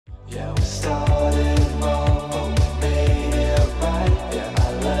Yeah, we started wrong, but we made it right. Yeah,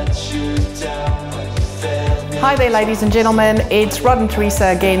 I let you down, but you failed me. Hi there, ladies and gentlemen. It's Rod and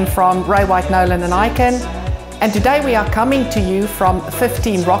Teresa again from Ray White Nolan and Icon. And today we are coming to you from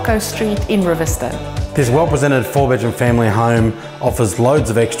 15 Rocco Street in Riverstone. This well-presented 4-bedroom family home offers loads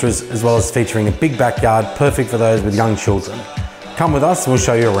of extras, as well as featuring a big backyard perfect for those with young children. Come with us and we'll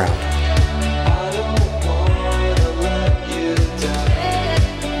show you around.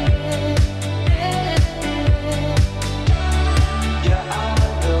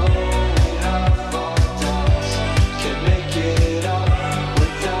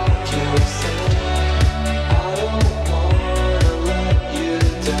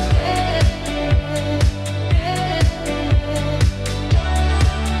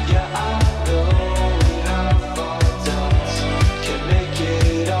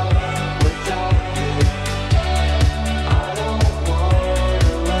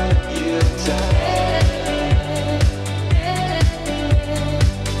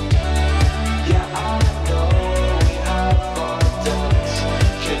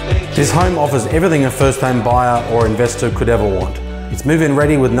 This home offers everything a first-time buyer or investor could ever want. It's move-in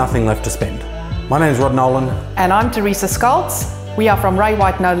ready with nothing left to spend. My name's Rod Nolan. And I'm Teresa Skaltz. We are from Ray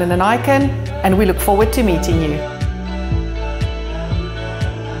White Nolan and Icon, and we look forward to meeting you.